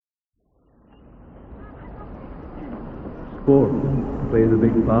sport plays a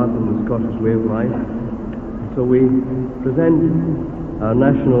big part in the Scottish way of life. So we present our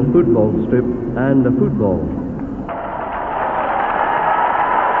national football strip and a football.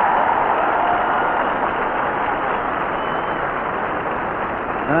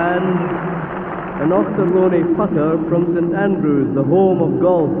 And an Ochterlony putter from St Andrews, the home of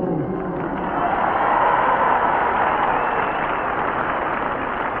golf.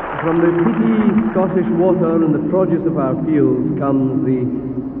 From the peaty Scottish water and the produce of our fields comes the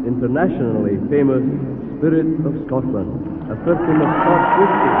internationally famous Spirit of Scotland, a firkin of Scotch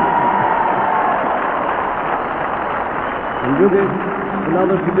whisky. And with it,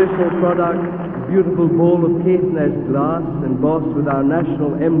 another traditional product, a beautiful bowl of Caithness glass embossed with our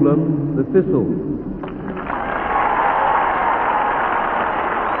national emblem, the thistle.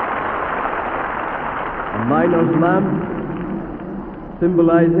 A miner's lamp,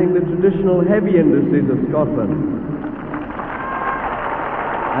 symbolizing the traditional heavy industries of Scotland.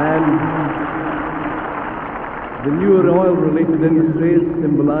 And the newer oil-related industries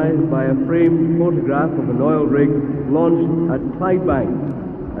symbolized by a framed photograph of an oil rig launched at Clydebank,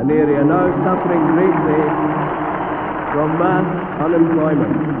 an area now suffering greatly from mass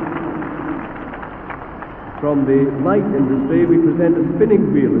unemployment. From the light industry, we present a spinning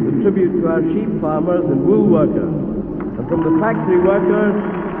wheel as a tribute to our sheep farmers and wool workers. And from the factory workers,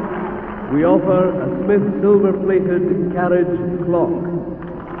 we offer a Smith silver-plated carriage clock.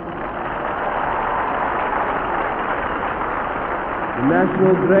 The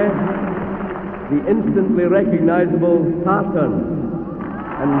national dress, the instantly recognizable tartan.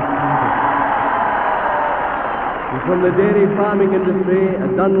 And from the dairy farming industry, a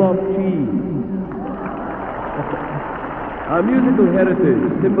Dunlop cheese. Our musical heritage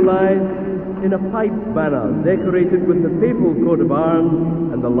symbolized in a pipe banner decorated with the papal coat of arms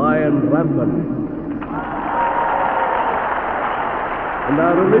and the lion rampant. And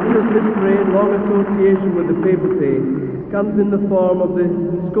our religious history and long association with the papacy comes in the form of the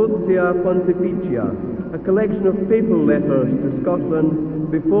Scotia Pontificia, a collection of papal letters to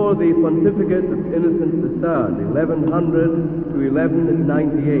Scotland before the pontificate of Innocent III, 1100 to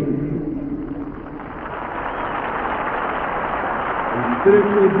 1198.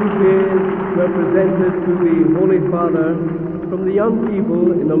 Spiritual bouquets were presented to the Holy Father from the young people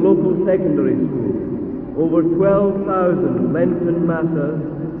in a local secondary school. Over 12,000 Lenten Masses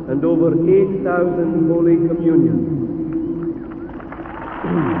and over 8,000 Holy Communions.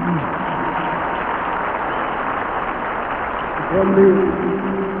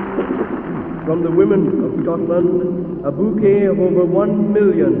 From the women of Scotland, a bouquet of over 1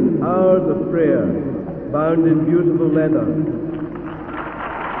 million hours of prayer, bound in beautiful leather.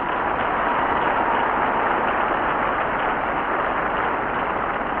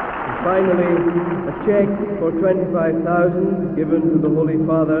 Finally, a cheque for 25,000 given to the Holy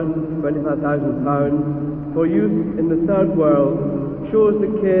Father, £25,000, for use in the Third World, shows the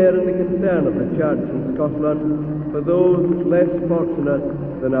care and the concern of the Church in Scotland for those less fortunate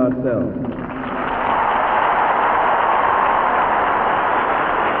than ourselves.